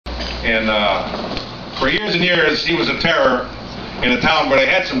And for years and years, he was a terror in a town where they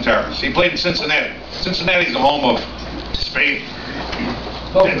had some terrorists. He played in Cincinnati. Cincinnati's the home of Spade,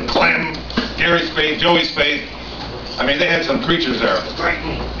 and Clem, Gary Spade, Joey Spade. I mean, they had some creatures there.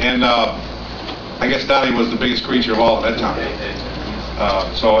 And I guess Donny was the biggest creature of all at that time.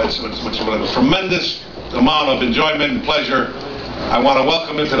 So it's a tremendous amount of enjoyment and pleasure. I want to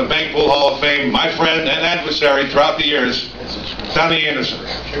welcome into the Bank Pool Hall of Fame my friend and adversary throughout the years, Donny Anderson.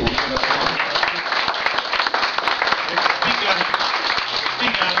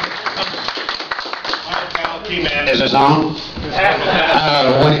 Is this on?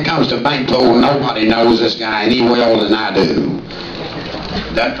 When it comes to bank pool, nobody knows this guy any well than I do.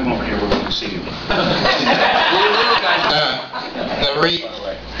 Dad, come over here. We're going to see you.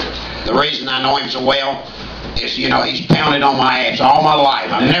 The reason I know him so well is, you know, he's pounded on my ass all my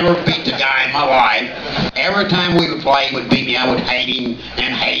life. I've never beat the guy in my life. Every time we would play, he would beat me. I would hate him.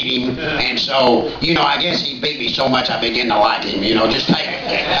 And so, you know, I guess he beat me so much I began to like him. You know, just take,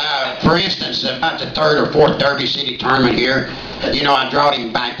 for instance, about the third or fourth Derby City tournament here, you know, I drawed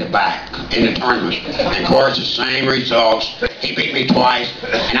him back to back in the tournament. And of course, the same results. He beat me twice,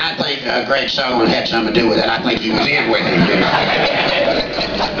 and I think Greg Sutherland had something to do with it. I think he was in with him.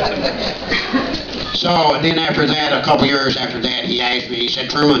 So then after that, a couple years after that, he asked me, he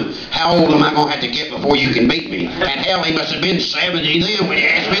said, Truman, how old am I going to have to get before you can beat me? And hell, he must have been 70 then when he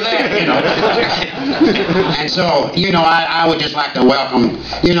asked me that, you know. And so, you know, I would just like to welcome,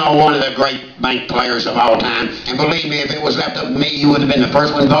 you know, one of the great bank players of all time. And believe me, if it was left up to me, you would have been the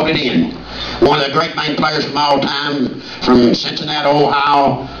first one voted in. One of the great bank players of all time from Cincinnati,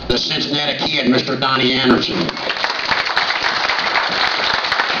 Ohio, the Cincinnati Kid, Mr. Donny Anderson.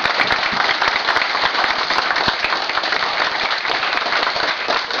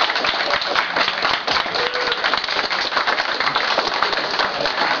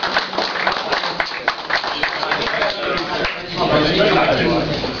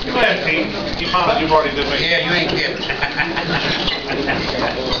 You've already did me. Yeah, you ain't kidding.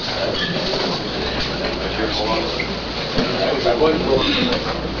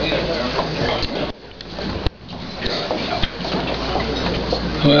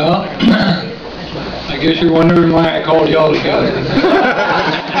 Well, I guess you're wondering why I called y'all together.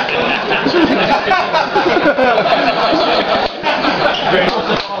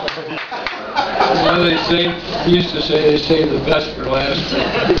 Well, they used to say, they save the best for last.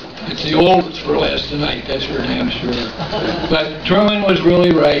 It's the oldest for last tonight, that's for damn sure. But Truman was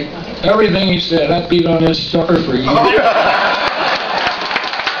really right. Everything he said, I beat on this sucker for years.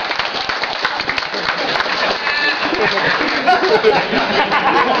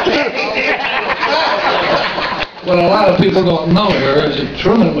 What a lot of people don't know here is that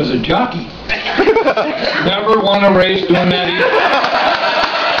Truman was a jockey. Never won a race doing that either.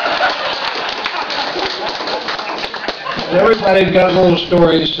 Everybody's got little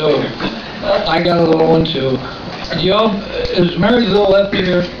stories, so I got a little one too. Yo, is Marysville left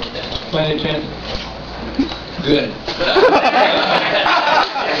here by any chance? Good.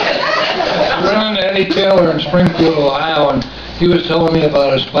 We're on to Eddie Taylor in Springfield, Ohio, and he was telling me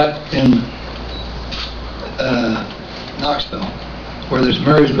about a spot in Knoxville where this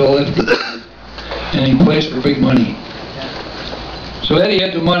Marysville lifted, and he placed for big money. So Eddie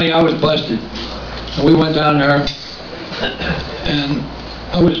had the money, I was busted. And we went down there, and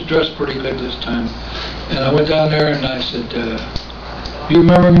I was dressed pretty good this time. And I went down there and I said, you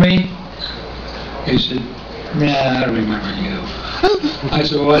remember me? He said, nah, I don't remember you. I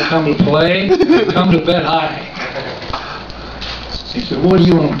said, well, I come to play, I come to bet high. He said, what do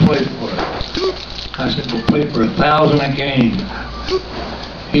you want to play for? I said, we'll play for 1,000 a game.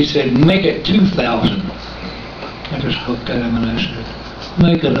 He said, make it 2,000. I just looked at him and I said,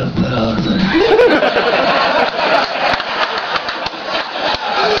 make it 1,000.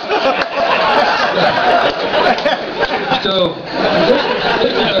 So,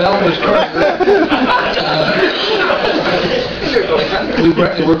 this is a hell of a story.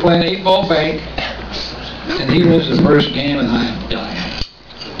 We're playing 8-ball bank, and he wins the first game, and I'm dying.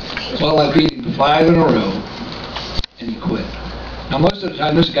 Well, I beat him 5 in a row, and he quit. Now, most of the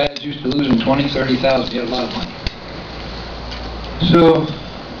time, this guy is used to losing 20, 30,000. He had a lot of money. So,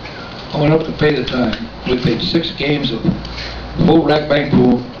 I went up to pay the time. We played 6 games of full rack bank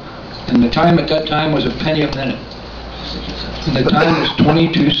pool, and the time at that time was a penny a minute. And the time was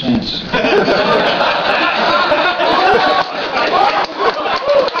 22 cents.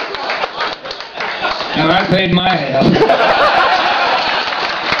 And I paid my half.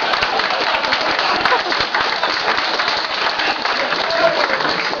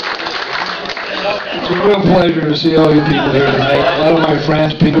 So real pleasure to see all you people here tonight. A lot of my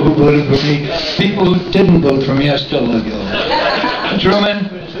friends, people who voted for me, people who didn't vote for me, I still love you all. Truman,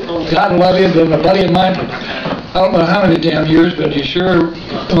 God love you. Been a buddy of mine for I don't know how many damn years, but you sure,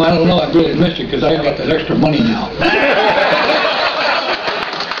 well, I don't know, I've really missed you because I got that extra money now.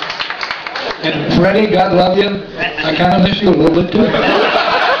 And Freddie, God love you. I kind of miss you a little bit too.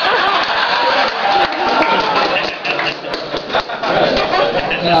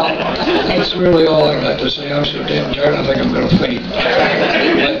 Now, that's really all I got to say. I'm so damn tired, I think I'm going to faint. I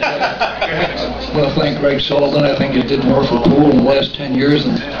want to thank Greg Sullivan. I think he did more for pool in the last 10 years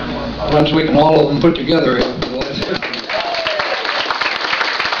than Brunswick and all of them put together.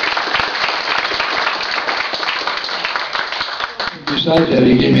 Besides that,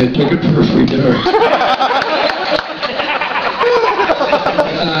 he gave me a ticket for a free dinner.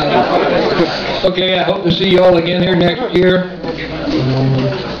 Okay, I hope to see you all again here next year.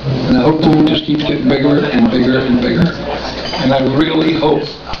 And I hope pool just keeps getting bigger and bigger and bigger. And I really hope,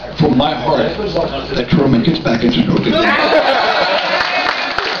 from my heart, that Truman gets back into smoking.